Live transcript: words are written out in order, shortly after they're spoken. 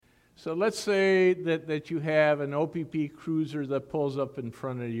So let's say that you have an OPP cruiser that pulls up in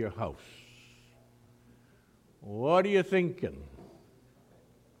front of your house. What are you thinking?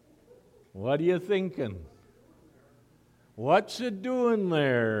 What are you thinking? What's it doing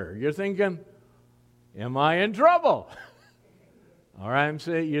there? You're thinking, am I in trouble? Or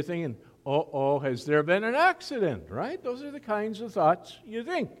you're thinking, has there been an accident, right? Those are the kinds of thoughts you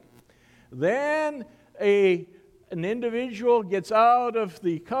think. Then an individual gets out of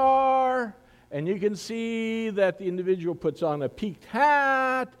the car, and you can see that the individual puts on a peaked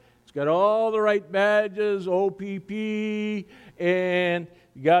hat. It's got all the right badges, OPP, and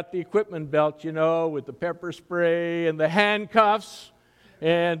you got the equipment belt, with the pepper spray and the handcuffs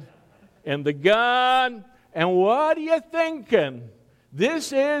and the gun. And what are you thinking?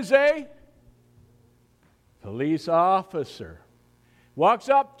 This is a police officer. Walks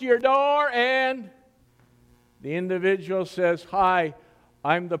up to your door and the individual says, "Hi,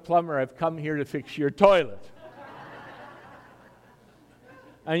 I'm the plumber. I've come here to fix your toilet."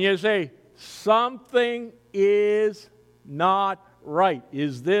 And you say, something is not right.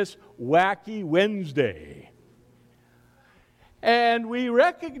 Is this Wacky Wednesday? And we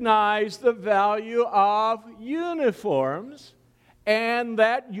recognize the value of uniforms, and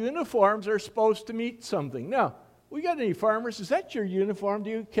that uniforms are supposed to mean something. Now, we got any farmers? Is that your uniform? Do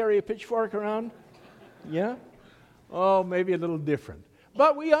you carry a pitchfork around? Yeah? Oh, maybe a little different.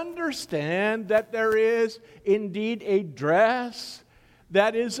 But we understand that there is indeed a dress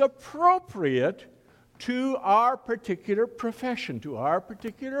that is appropriate to our particular profession, to our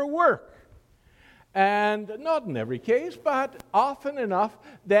particular work. And not in every case, but often enough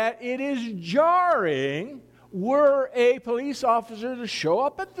that it is jarring were a police officer to show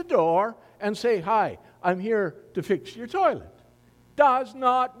up at the door and say, "Hi, I'm here to fix your toilet." Does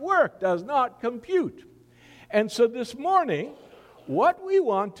not work, does not compute. And so this morning, what we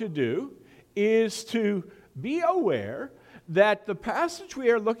want to do is to be aware that the passage we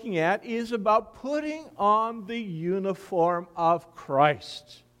are looking at is about putting on the uniform of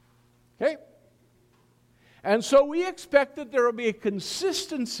Christ. Okay? And so we expect that there will be a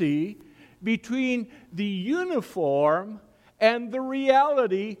consistency between the uniform and the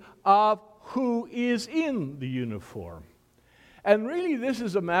reality of who is in the uniform. And really, this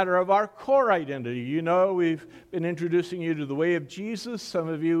is a matter of our core identity. We've been introducing you to the way of Jesus. Some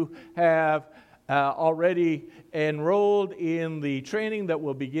of you have already enrolled in the training that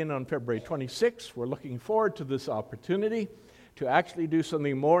will begin on February 26th. We're looking forward to this opportunity to actually do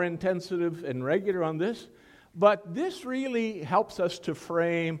something more intensive and regular on this. But this really helps us to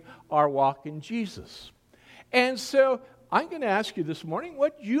frame our walk in Jesus. And so I'm going to ask you this morning,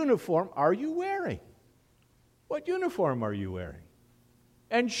 what uniform are you wearing? What uniform are you wearing?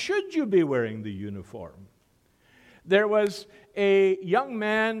 And should you be wearing the uniform? There was a young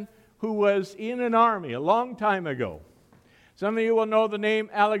man who was in an army a long time ago. Some of you will know the name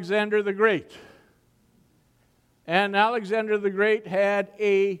Alexander the Great. And Alexander the Great had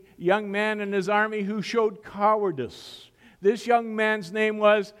a young man in his army who showed cowardice. This young man's name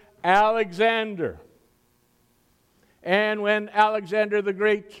was Alexander. And when Alexander the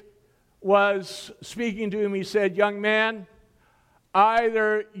Great was speaking to him, he said, "Young man,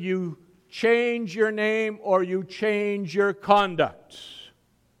 either you change your name or you change your conduct."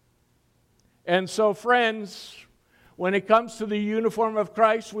 And so, friends, when it comes to the uniform of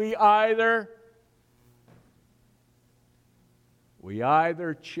Christ, we either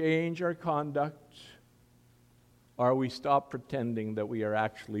change our conduct or we stop pretending that we are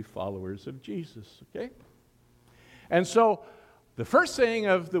actually followers of Jesus, okay? And so, the first saying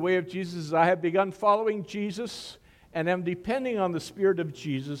of the way of Jesus is, I have begun following Jesus and am depending on the Spirit of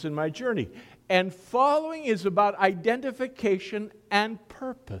Jesus in my journey. And following is about identification and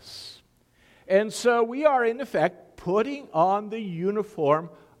purpose. And so we are, in effect, putting on the uniform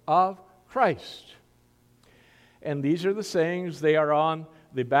of Christ. And these are the sayings. They are on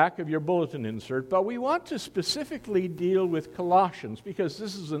the back of your bulletin insert. But we want to specifically deal with Colossians because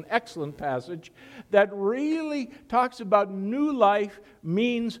this is an excellent passage that really talks about new life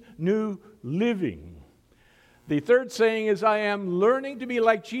means new living. The third saying is, I am learning to be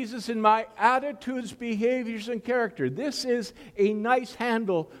like Jesus in my attitudes, behaviors, and character. This is a nice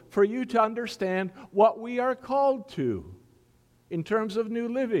handle for you to understand what we are called to in terms of new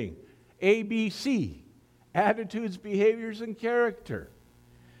living. ABC, attitudes, behaviors, and character.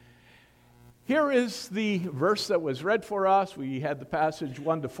 Here is the verse that was read for us. We had the passage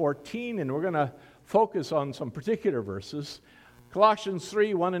 1 to 14, and we're going to focus on some particular verses. Colossians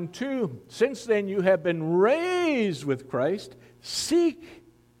 3, 1 and 2. Since then you have been raised with Christ. Seek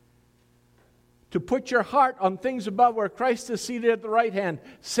to put your heart on things above where Christ is seated at the right hand.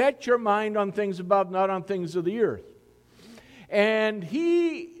 Set your mind on things above, not on things of the earth. And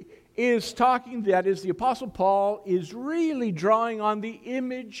he is talking, that is, the Apostle Paul is really drawing on the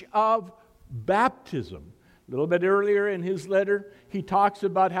image of baptism. A little bit earlier in his letter, he talks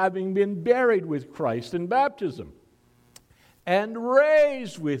about having been buried with Christ in baptism and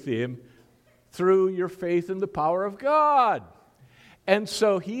raised with him through your faith in the power of God. And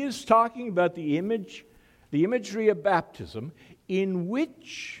so he is talking about the imagery of baptism, in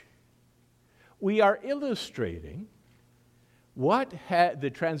which we are illustrating what the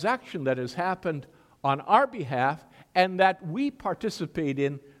transaction that has happened on our behalf and that we participate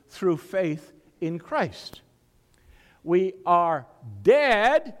in through faith in Christ. We are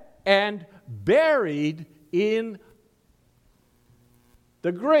dead and buried in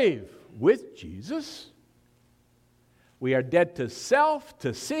the grave with Jesus. We are dead to self,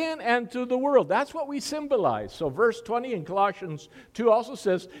 to sin, and to the world. That's what we symbolize. So verse 20 in Colossians 2 also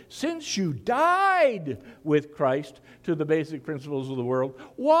says, since you died with Christ to the basic principles of the world,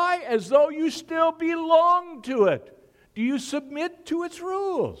 why, as though you still belong to it, do you submit to its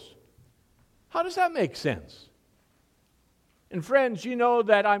rules? How does that make sense? And friends, you know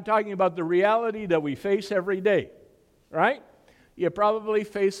that I'm talking about the reality that we face every day, right? You probably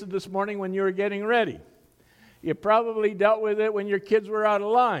faced it this morning when you were getting ready. You probably dealt with it when your kids were out of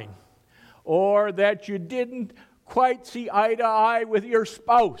line, or that you didn't quite see eye to eye with your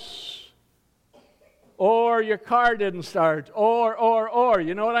spouse, or your car didn't start, or.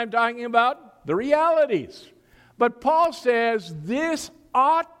 You know what I'm talking about? The realities. But Paul says this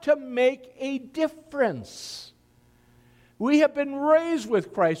ought to make a difference. We have been raised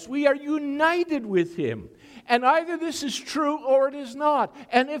with Christ. We are united with Him. And either this is true or it is not.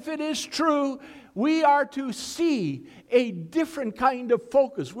 And if it is true, we are to see a different kind of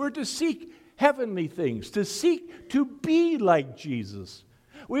focus. We're to seek heavenly things, to seek to be like Jesus.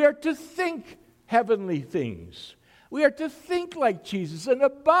 We are to think heavenly things. We are to think like Jesus and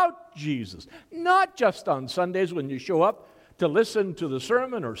about Jesus, not just on Sundays when you show up to listen to the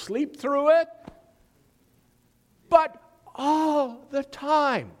sermon or sleep through it, but all the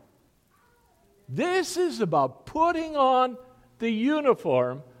time. This is about putting on the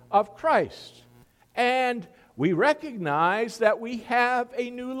uniform of Christ. And we recognize that we have a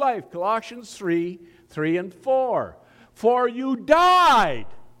new life. Colossians 3 and 4. For you died.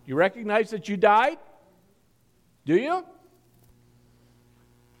 You recognize that you died? Do you?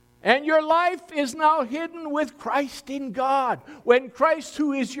 And your life is now hidden with Christ in God. When Christ,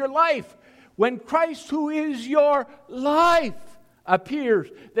 who is your life, when Christ, who is your life, appears,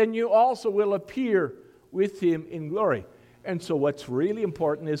 then you also will appear with Him in glory. And so what's really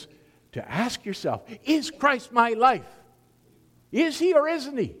important is to ask yourself, is Christ my life? Is He or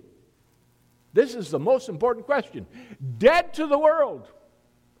isn't He? This is the most important question. Dead to the world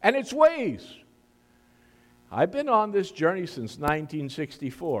and its ways. I've been on this journey since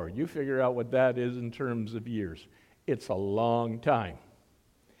 1964. You figure out what that is in terms of years. It's a long time.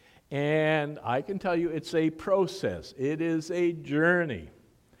 And I can tell you it's a process. It is a journey.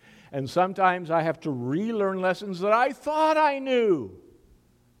 And sometimes I have to relearn lessons that I thought I knew.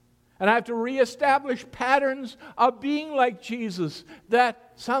 And I have to reestablish patterns of being like Jesus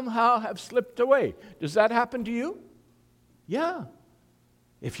that somehow have slipped away. Does that happen to you? Yeah.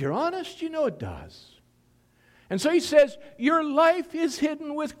 If you're honest, you know it does. And so he says, your life is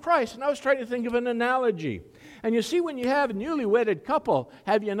hidden with Christ. And I was trying to think of an analogy. And you see, when you have a newly wedded couple,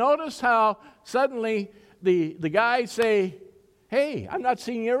 have you noticed how suddenly the guys say, hey, I'm not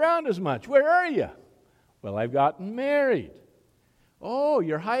seeing you around as much. Where are you? Well, I've gotten married. Oh,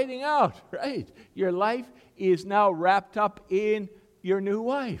 you're hiding out, right? Your life is now wrapped up in your new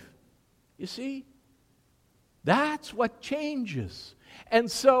wife. You see? That's what changes. And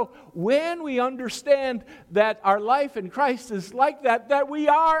so when we understand that our life in Christ is like that, that we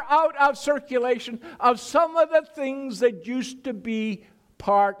are out of circulation of some of the things that used to be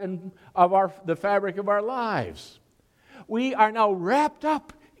part of the fabric of our lives. We are now wrapped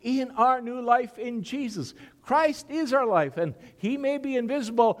up in our new life in Jesus. Christ is our life, and He may be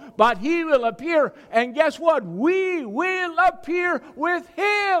invisible, but He will appear. And guess what? We will appear with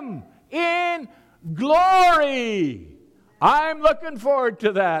Him in glory. I'm looking forward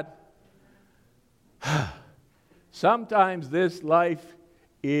to that. Sometimes this life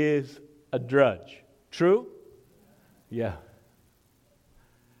is a drudge. True? Yeah.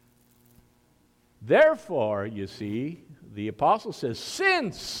 Therefore, you see, the apostle says,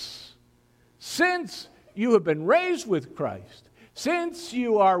 since you have been raised with Christ, Since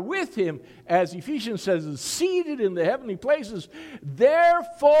you are with him, as Ephesians says, is seated in the heavenly places,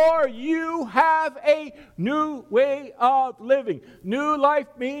 therefore you have a new way of living. New life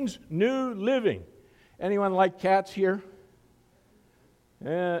means new living. Anyone like cats here?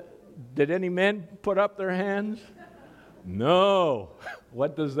 Did any men put up their hands? No.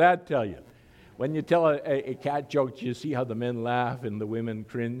 What does that tell you? When you tell a cat joke, do you see how the men laugh and the women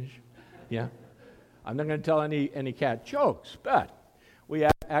cringe? Yeah. I'm not going to tell any cat jokes, but we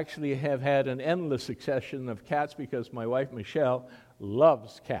actually have had an endless succession of cats because my wife, Michelle,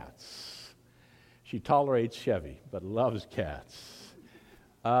 loves cats. She tolerates Chevy, but loves cats.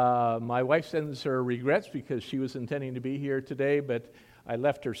 My wife sends her regrets because she was intending to be here today, but I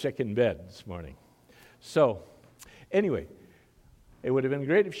left her sick in bed this morning. So, anyway, it would have been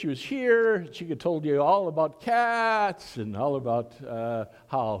great if she was here. She could have told you all about cats and all about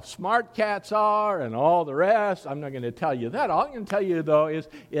how smart cats are and all the rest. I'm not going to tell you that. All I'm going to tell you, though, is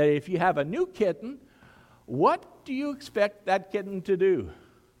if you have a new kitten, what do you expect that kitten to do?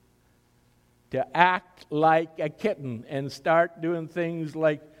 To act like a kitten and start doing things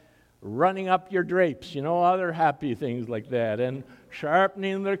like running up your drapes, other happy things like that, and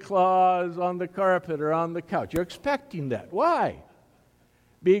sharpening their claws on the carpet or on the couch. You're expecting that. Why?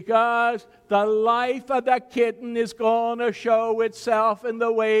 Because the life of the kitten is going to show itself in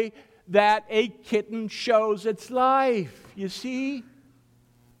the way that a kitten shows its life, you see?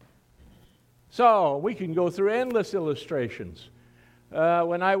 So, we can go through endless illustrations.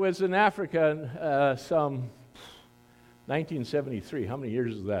 When I was in Africa, some 1973, how many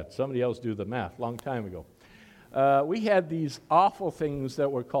years is that? Somebody else do the math, long time ago. We had these awful things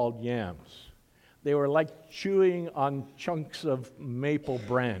that were called yams. They were like chewing on chunks of maple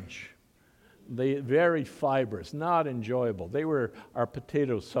branch. They very fibrous, not enjoyable. They were our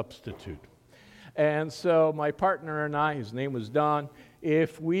potato substitute. And so my partner and I, his name was Don,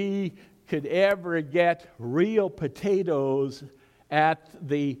 if we could ever get real potatoes at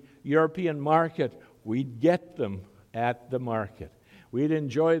the European market, we'd get them at the market. We'd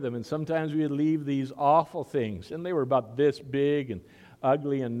enjoy them, and sometimes we'd leave these awful things, and they were about this big and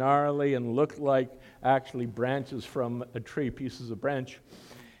ugly and gnarly and looked like actually branches from a tree, pieces of branch.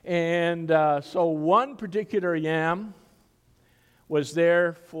 And so one particular yam was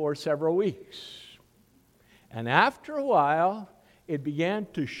there for several weeks. And after a while, it began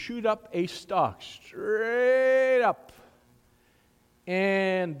to shoot up a stalk, straight up.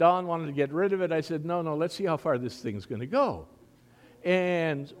 And Don wanted to get rid of it. I said, no, let's see how far this thing's going to go.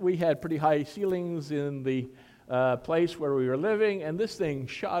 And we had pretty high ceilings in the place where we were living, and this thing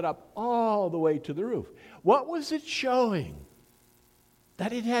shot up all the way to the roof. What was it showing?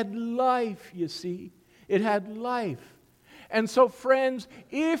 That it had life, you see. It had life. And so, friends,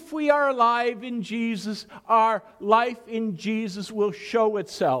 if we are alive in Jesus, our life in Jesus will show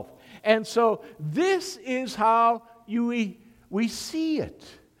itself. And so this is how we see it.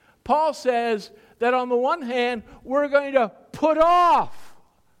 Paul says that on the one hand, we're going to put off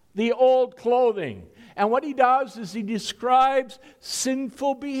the old clothing. And what he does is he describes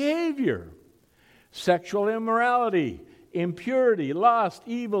sinful behavior, sexual immorality, impurity, lust,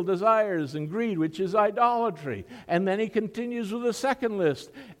 evil desires, and greed, which is idolatry. And then he continues with a second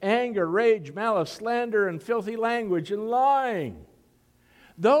list: anger, rage, malice, slander, and filthy language, and lying.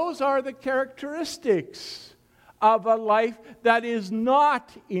 Those are the characteristics of a life that is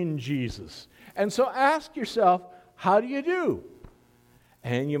not in Jesus. And so ask yourself, how do you do?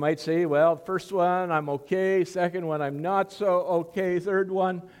 And you might say, well, first one, I'm okay. Second one, I'm not so okay. Third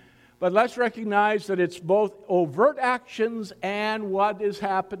one. But let's recognize that it's both overt actions and what is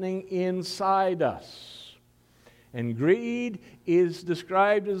happening inside us. And greed is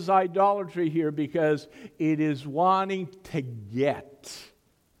described as idolatry here because it is wanting to get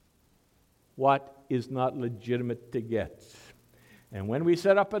what is not legitimate to get. And when we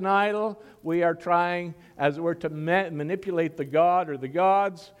set up an idol, we are trying, as it were, to manipulate the god or the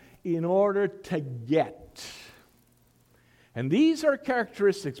gods in order to get. And these are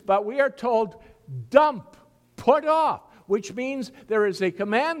characteristics, but we are told, dump, put off, which means there is a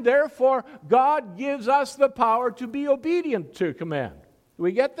command, therefore God gives us the power to be obedient to command. Do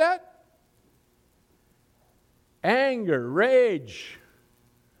we get that? Anger, rage.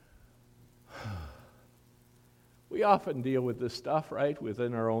 We often deal with this stuff, right,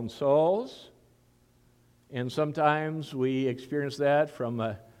 within our own souls. And sometimes we experience that from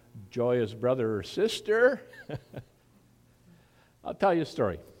a joyous brother or sister. I'll tell you a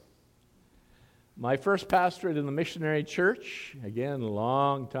story. My first pastorate in the missionary church, again, a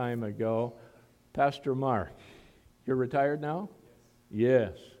long time ago, Pastor Mark. You're retired now?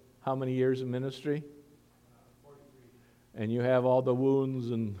 Yes. How many years in ministry? And you have all the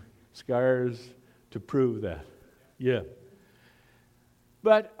wounds and scars to prove that. Yeah.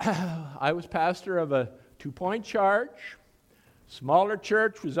 But I was pastor of a 2-point church. Smaller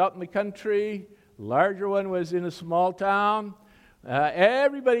church was out in the country. Larger one was in a small town.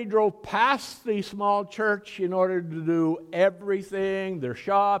 Everybody drove past the small church in order to do everything, their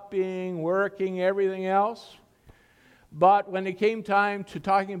shopping, working, everything else. But when it came time to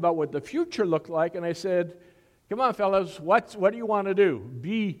talking about what the future looked like, and I said, come on, fellas, what do you want to do?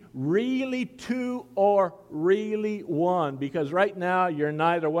 Be really two or really one? Because right now, you're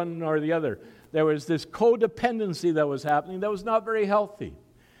neither one nor the other. There was this codependency that was happening that was not very healthy.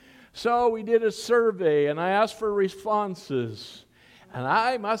 So we did a survey, and I asked for responses. And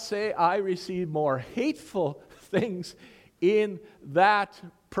I must say, I received more hateful things in that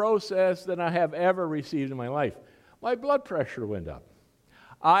process than I have ever received in my life. My blood pressure went up.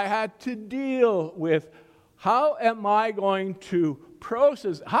 I had to deal with how am I going to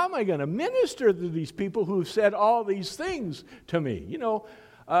process, how am I going to minister to these people who've said all these things to me? You know,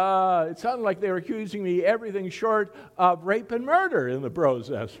 it sounded like they were accusing me everything short of rape and murder in the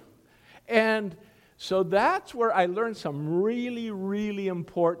process. And so that's where I learned some really, really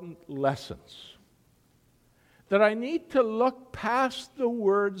important lessons. That I need to look past the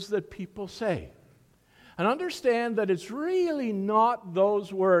words that people say and understand that it's really not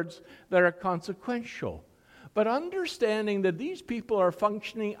those words that are consequential, but understanding that these people are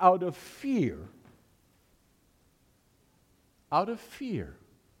functioning out of fear. Out of fear.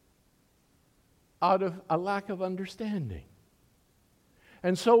 Out of a lack of understanding.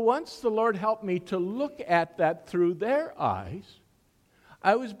 And so once the Lord helped me to look at that through their eyes,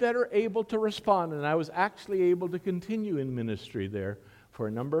 I was better able to respond, and I was actually able to continue in ministry there for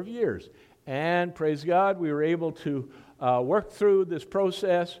a number of years. And praise God, we were able to work through this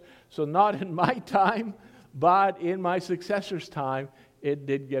process. So not in my time, but in my successor's time, it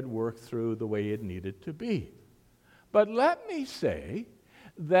did get worked through the way it needed to be. But let me say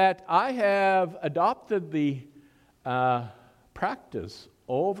that I have adopted the practice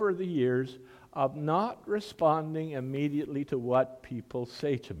over the years of not responding immediately to what people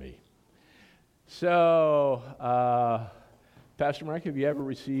say to me. So, Pastor Mark, have you ever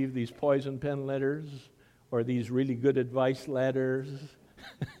received these poison pen letters or these really good advice letters?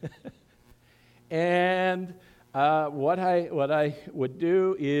 And what I would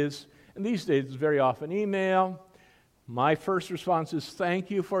do is, and these days it's very often email. My first response is,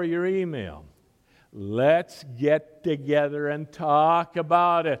 thank you for your email. Let's get together and talk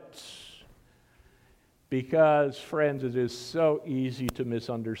about it. Because, friends, it is so easy to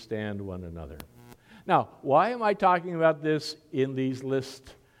misunderstand one another. Now, why am I talking about this in these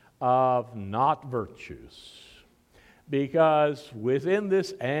lists of not virtues? Because within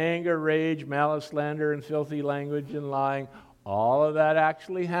this anger, rage, malice, slander, and filthy language and lying, all of that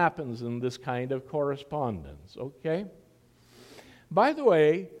actually happens in this kind of correspondence, okay? By the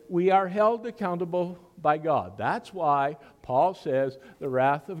way, we are held accountable by God. That's why Paul says the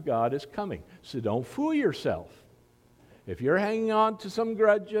wrath of God is coming. So don't fool yourself. If you're hanging on to some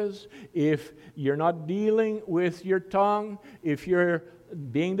grudges, if you're not dealing with your tongue, if you're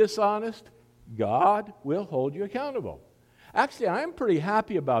being dishonest, God will hold you accountable. Actually, I'm pretty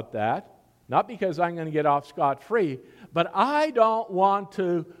happy about that. Not because I'm going to get off scot-free, but I don't want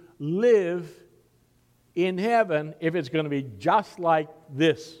to live in heaven if it's going to be just like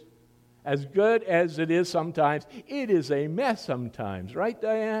this. As good as it is sometimes, it is a mess sometimes. Right,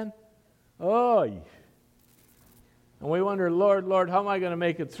 Diane? Oh. And we wonder, Lord, how am I going to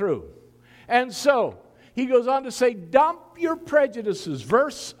make it through? And so, he goes on to say, dump your prejudices.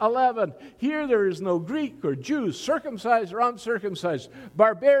 Verse 11, here there is no Greek or Jew, circumcised or uncircumcised,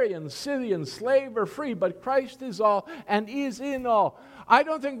 barbarian, Scythian, slave or free, but Christ is all and is in all. I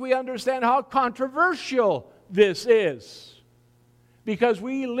don't think we understand how controversial this is, because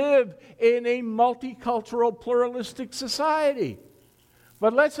we live in a multicultural, pluralistic society.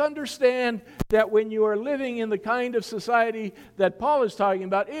 But let's understand that when you are living in the kind of society that Paul is talking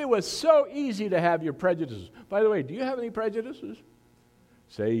about, it was so easy to have your prejudices. By the way, do you have any prejudices?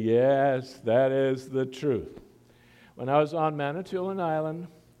 Say, yes, that is the truth. When I was on Manitoulin Island,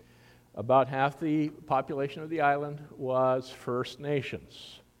 about half the population of the island was First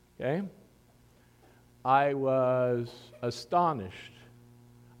Nations. Okay? I was astonished.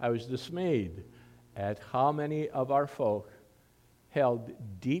 I was dismayed at how many of our folk held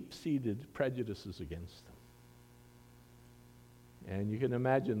deep-seated prejudices against them. And you can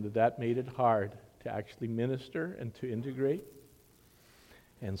imagine that made it hard to actually minister and to integrate.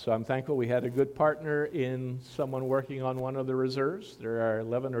 And so I'm thankful we had a good partner in someone working on one of the reserves. There are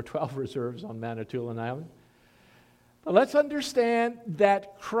 11 or 12 reserves on Manitoulin Island. But let's understand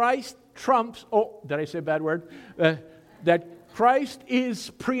that Christ trumps, did I say a bad word? That Christ is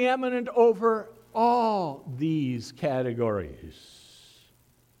preeminent over all these categories.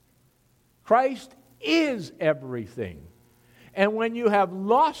 Christ is everything. And when you have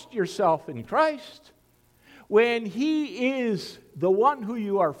lost yourself in Christ, when He is the one who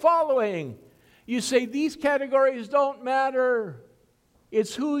you are following, you say, these categories don't matter.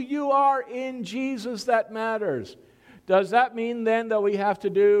 It's who you are in Jesus that matters. Does that mean then that we have to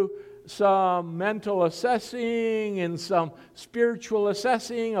do some mental assessing and some spiritual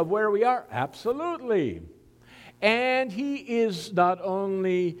assessing of where we are? Absolutely. And He is not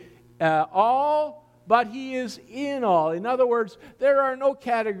only all, but He is in all. In other words, there are no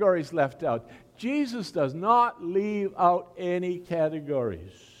categories left out. Jesus does not leave out any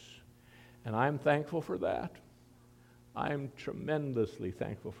categories. And I'm thankful for that. I'm tremendously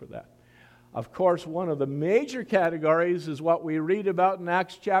thankful for that. Of course, one of the major categories is what we read about in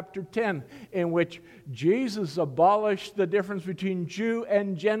Acts chapter 10, in which Jesus abolished the difference between Jew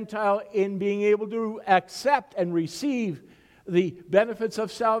and Gentile in being able to accept and receive the benefits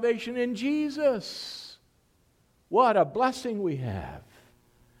of salvation in Jesus. What a blessing we have.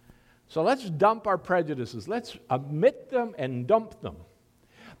 So let's dump our prejudices. Let's admit them and dump them.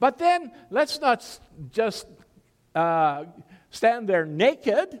 But then let's not just stand there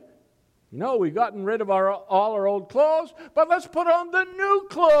naked. You know, we've gotten rid of all our old clothes, but let's put on the new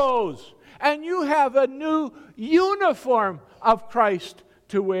clothes. And you have a new uniform of Christ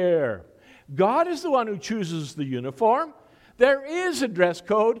to wear. God is the one who chooses the uniform. There is a dress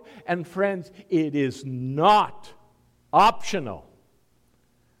code, and friends, it is not optional.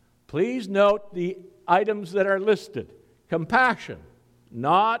 Please note the items that are listed. Compassion,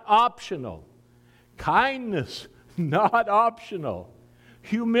 not optional. Kindness, not optional.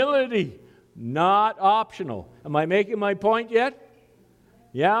 Humility, not optional. Am I making my point yet?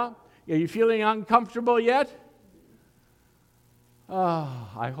 Yeah? Are you feeling uncomfortable yet?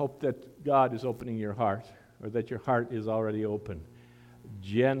 I hope that God is opening your heart, or that your heart is already open.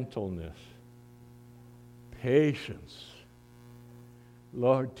 Gentleness, patience.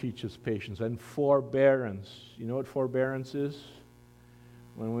 Lord, teach us patience. And forbearance. You know what forbearance is?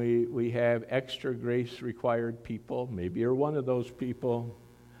 When we have extra grace required people. Maybe you're one of those people,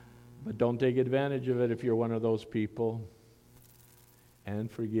 but don't take advantage of it if you're one of those people.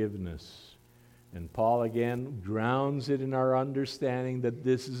 And forgiveness. And Paul again grounds it in our understanding that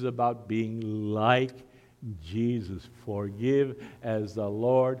this is about being like Jesus. Forgive as the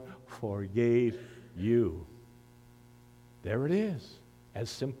Lord forgave you. There it is. As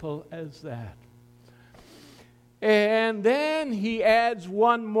simple as that. And then he adds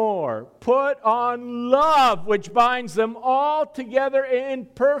one more. Put on love, which binds them all together in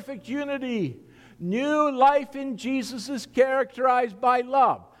perfect unity. New life in Jesus is characterized by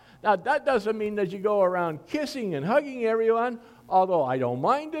love. Now, that doesn't mean that you go around kissing and hugging everyone, although I don't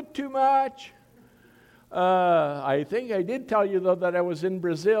mind it too much. I think I did tell you, though, that I was in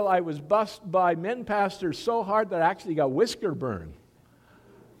Brazil. I was bussed by men pastors so hard that I actually got whisker burn.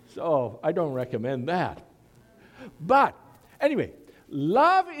 So I don't recommend that. But anyway,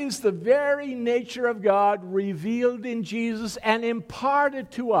 love is the very nature of God revealed in Jesus and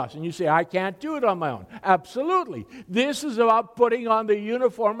imparted to us. And you say, I can't do it on my own. Absolutely. This is about putting on the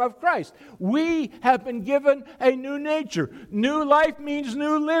uniform of Christ. We have been given a new nature. New life means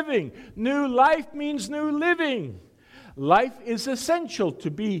new living. New life means new living. Life is essential to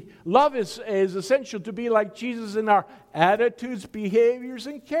be, love is essential to be like Jesus in our attitudes, behaviors,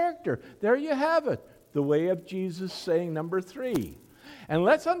 and character. There you have it. The way of Jesus, saying number 3. And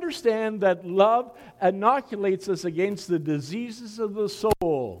let's understand that love inoculates us against the diseases of the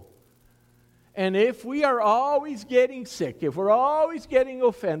soul. And if we are always getting sick, if we're always getting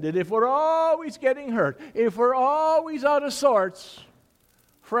offended, if we're always getting hurt, if we're always out of sorts,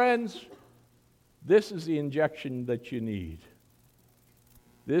 friends, this is the injection that you need.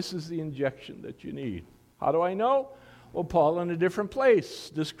 This is the injection that you need. How do I know? Well, Paul, in a different place,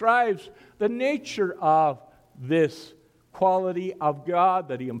 describes the nature of this quality of God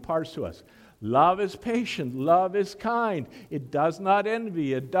that he imparts to us. Love is patient. Love is kind. It does not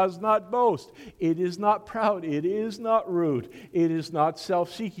envy. It does not boast. It is not proud. It is not rude. It is not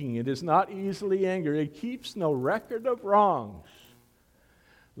self-seeking. It is not easily angered. It keeps no record of wrongs.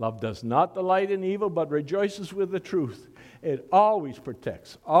 Love does not delight in evil, but rejoices with the truth. It always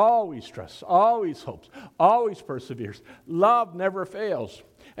protects, always trusts, always hopes, always perseveres. Love never fails.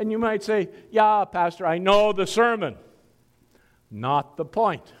 And you might say, yeah, Pastor, I know the sermon. Not the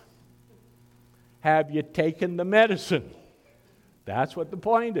point. Have you taken the medicine? That's what the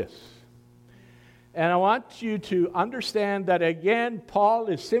point is. And I want you to understand that, again, Paul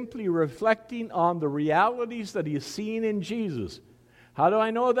is simply reflecting on the realities that he has seen in Jesus. How do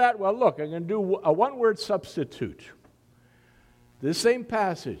I know that? Well, look, I'm going to do a one-word substitute. This same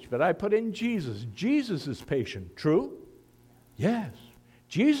passage, but I put in Jesus. Jesus is patient. True? Yes.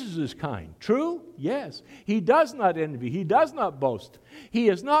 Jesus is kind. True? Yes. He does not envy. He does not boast. He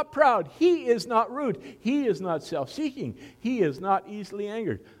is not proud. He is not rude. He is not self-seeking. He is not easily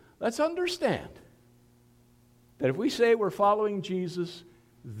angered. Let's understand that if we say we're following Jesus,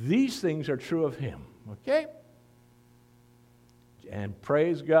 these things are true of him. Okay? And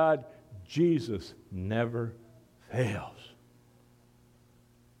praise God, Jesus never fails.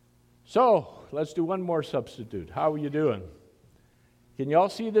 So, let's do one more substitute. How are you doing? Can you all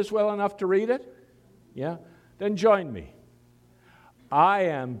see this well enough to read it? Yeah? Then join me. I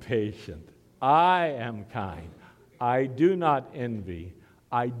am patient. I am kind. I do not envy.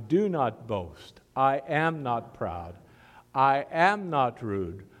 I do not boast. I am not proud. I am not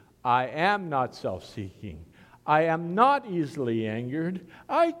rude. I am not self-seeking. I am not easily angered.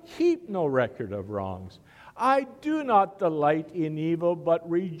 I keep no record of wrongs. I do not delight in evil, but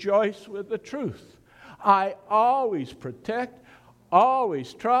rejoice with the truth. I always protect,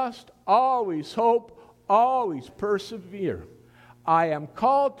 always trust, always hope, always persevere. I am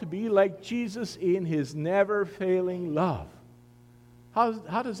called to be like Jesus in his never-failing love.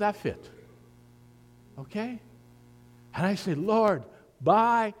 How does that fit? Okay? And I say, Lord,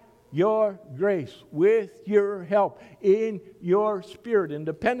 by your grace, with your help, in your spirit, in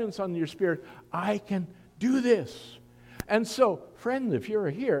dependence on your spirit, I can do this. And so, friend, if you're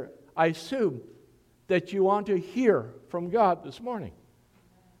here, I assume that you want to hear from God this morning.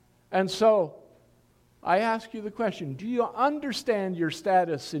 And so, I ask you the question, do you understand your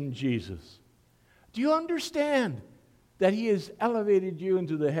status in Jesus? Do you understand that he has elevated you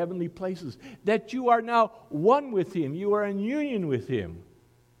into the heavenly places, that you are now one with him, you are in union with him?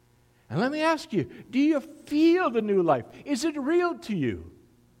 And let me ask you, do you feel the new life? Is it real to you?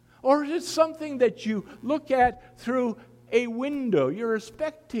 Or is it something that you look at through a window? You're a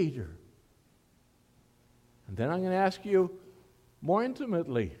spectator. And then I'm going to ask you more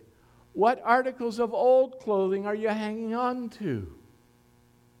intimately, what articles of old clothing are you hanging on to?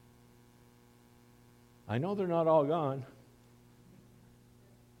 I know they're not all gone.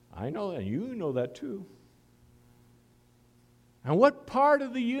 I know that. You know that too. And what part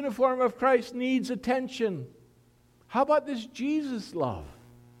of the uniform of Christ needs attention? How about this Jesus love?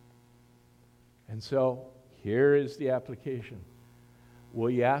 And so, here is the application. Will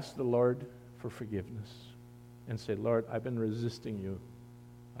you ask the Lord for forgiveness? And say, Lord, I've been resisting you.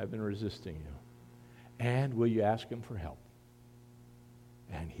 I've been resisting you. And will you ask him for help?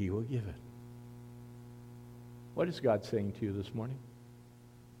 And he will give it. What is God saying to you this morning?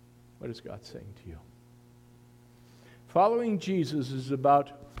 What is God saying to you? Following Jesus is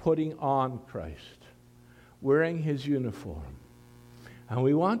about putting on Christ, wearing his uniform. And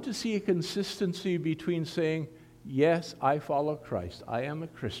we want to see a consistency between saying, yes, I follow Christ, I am a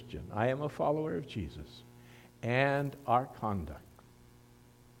Christian, I am a follower of Jesus, and our conduct.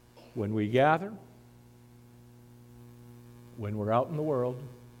 When we gather, when we're out in the world,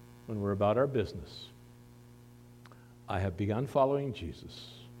 when we're about our business, I have begun following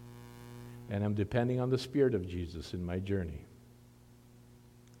Jesus, and I'm depending on the Spirit of Jesus in my journey.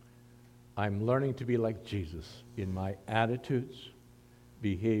 I'm learning to be like Jesus in my attitudes,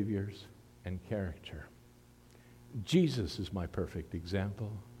 behaviors, and character. Jesus is my perfect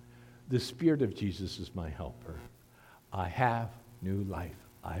example. The Spirit of Jesus is my helper. I have new life.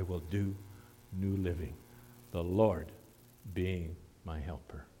 I will do new living. The Lord being my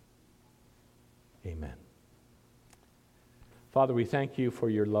helper. Amen. Father, we thank you for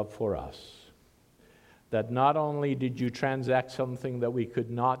your love for us. That not only did you transact something that we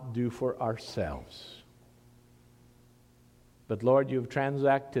could not do for ourselves, but Lord, you've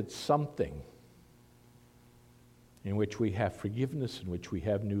transacted something in which we have forgiveness, in which we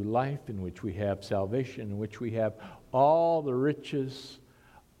have new life, in which we have salvation, in which we have all the riches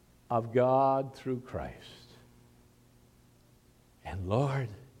of God through Christ. And Lord,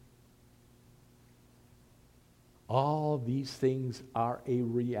 all these things are a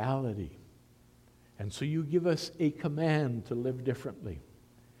reality. And so you give us a command to live differently.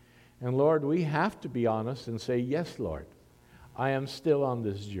 And Lord, we have to be honest and say, yes, Lord, I am still on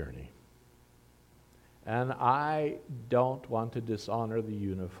this journey. And I don't want to dishonor the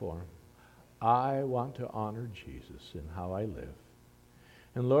uniform. I want to honor Jesus in how I live.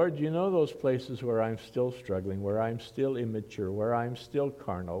 And Lord, you know those places where I'm still struggling, where I'm still immature, where I'm still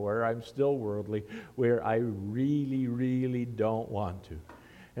carnal, where I'm still worldly, where I really, really don't want to.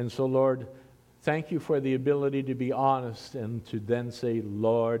 And so, Lord, Thank you for the ability to be honest and to then say,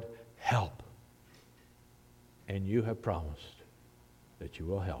 Lord, help. And you have promised that you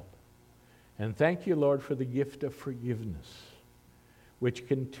will help. And thank you, Lord, for the gift of forgiveness, which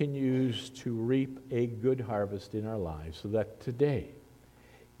continues to reap a good harvest in our lives, so that today,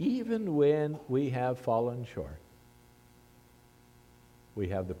 even when we have fallen short, we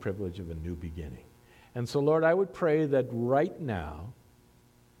have the privilege of a new beginning. And so, Lord, I would pray that right now,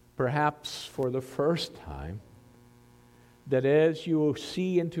 perhaps for the first time, that as you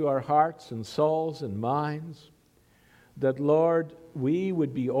see into our hearts and souls and minds, that, Lord, we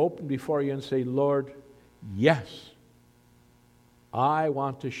would be open before you and say, Lord, yes, I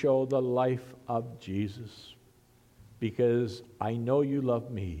want to show the life of Jesus because I know you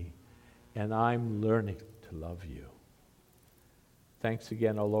love me and I'm learning to love you. Thanks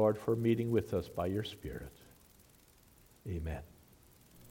again, O Lord, for meeting with us by your Spirit. Amen.